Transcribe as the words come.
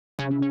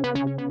My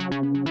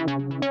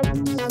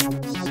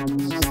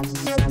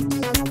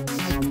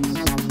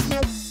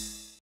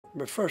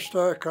first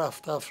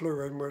aircraft I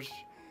flew in was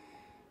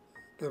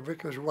the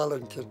Vickers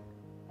Wellington.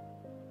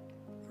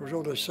 There was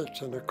only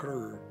 6 in the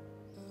crew.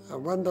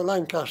 And when the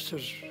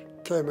Lancasters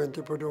came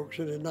into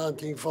production in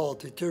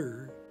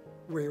 1942,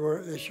 we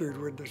were issued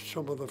with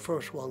some of the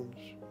first ones.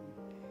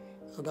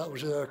 And that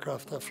was the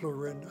aircraft I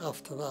flew in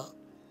after that.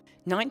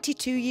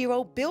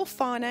 92-year-old Bill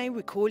Farnay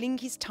recalling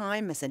his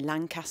time as a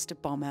Lancaster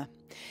bomber.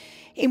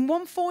 In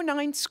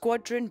 149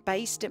 Squadron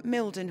based at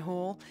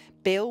Mildenhall,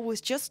 Bill was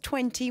just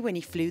 20 when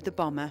he flew the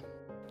bomber.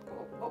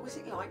 What was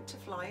it like to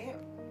fly it?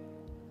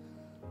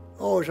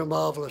 Oh, it was a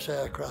marvellous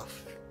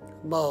aircraft.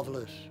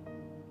 Marvellous.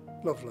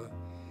 Lovely.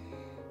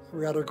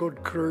 We had a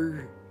good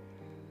crew.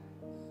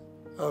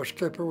 Our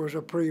skipper was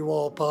a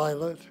pre-war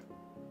pilot.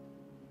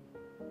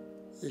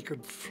 He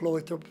could throw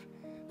it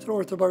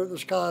about the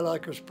sky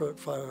like a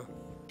Spitfire.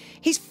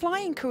 His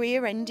flying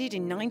career ended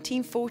in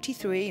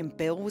 1943 and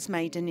Bill was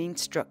made an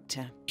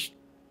instructor.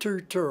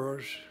 2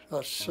 tours,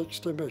 that's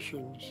 60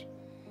 missions,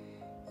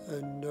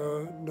 in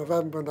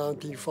November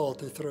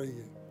 1943.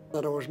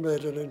 Then I was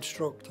made an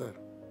instructor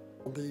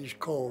on the East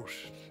Coast.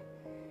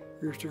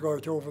 Used to go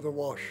out over the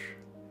Wash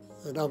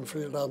in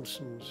Anfield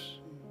Hampsons,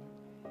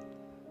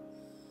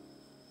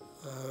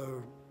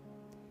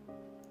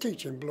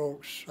 teaching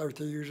blokes how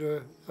to use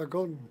a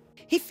gun.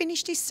 He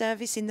finished his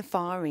service in the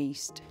Far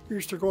East.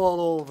 Used to go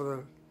all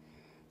over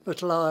the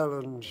little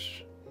islands,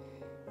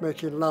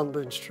 making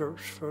landing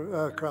strips for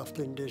aircraft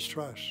in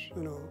distress,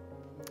 you know.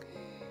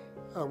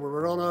 And we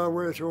were on our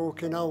way to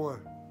Okinawa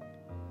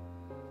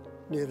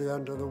near the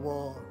end of the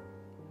war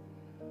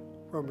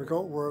when we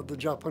got word the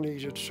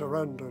Japanese had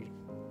surrendered.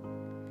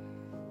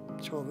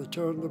 So they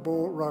turned the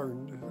boat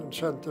round and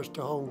sent us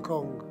to Hong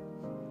Kong.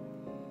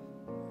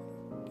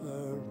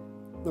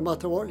 No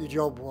matter what your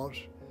job was,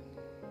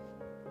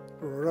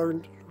 we were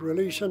around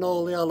releasing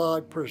all the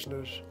Allied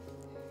prisoners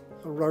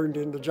and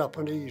rounding the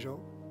Japanese up.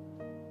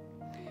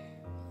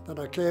 Then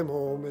I came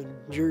home in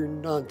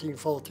June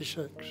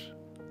 1946.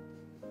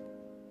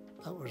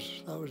 That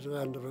was the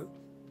end of it.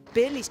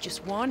 Bill is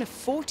just one of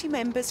 40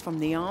 members from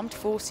the Armed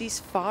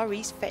Forces Far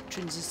East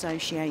Veterans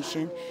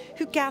Association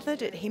who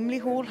gathered at Himley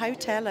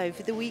Hotel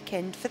over the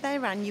weekend for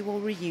their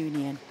annual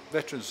reunion.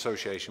 Veterans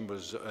Association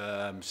was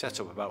set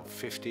up about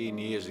 15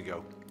 years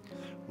ago.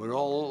 We're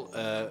all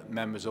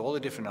members of all the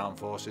different armed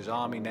forces,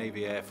 Army,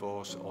 Navy, Air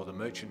Force or the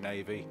Merchant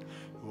Navy,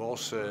 who all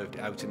served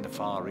out in the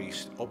Far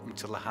East up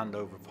until the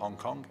handover of Hong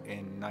Kong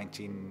in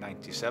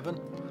 1997.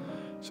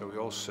 So we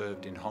all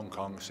served in Hong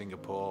Kong,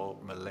 Singapore,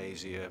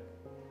 Malaysia,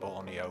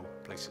 Borneo,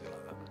 places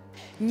like that.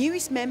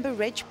 Newest member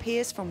Reg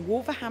Pearce from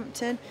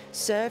Wolverhampton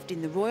served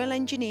in the Royal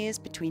Engineers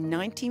between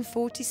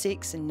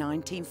 1946 and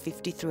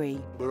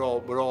 1953. We're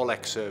all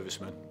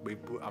ex-servicemen.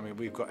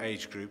 We've got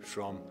age groups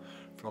from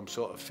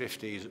sort of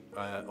 50s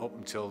up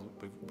until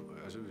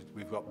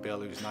we've got Bill,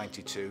 who's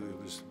 92, who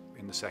was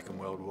in the Second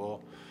World War,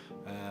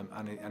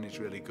 and it's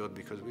really good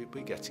because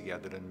we get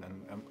together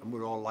and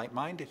we're all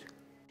like-minded.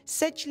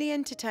 Sedgley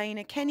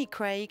entertainer Kenny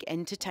Craig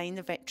entertained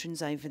the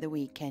veterans over the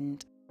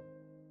weekend.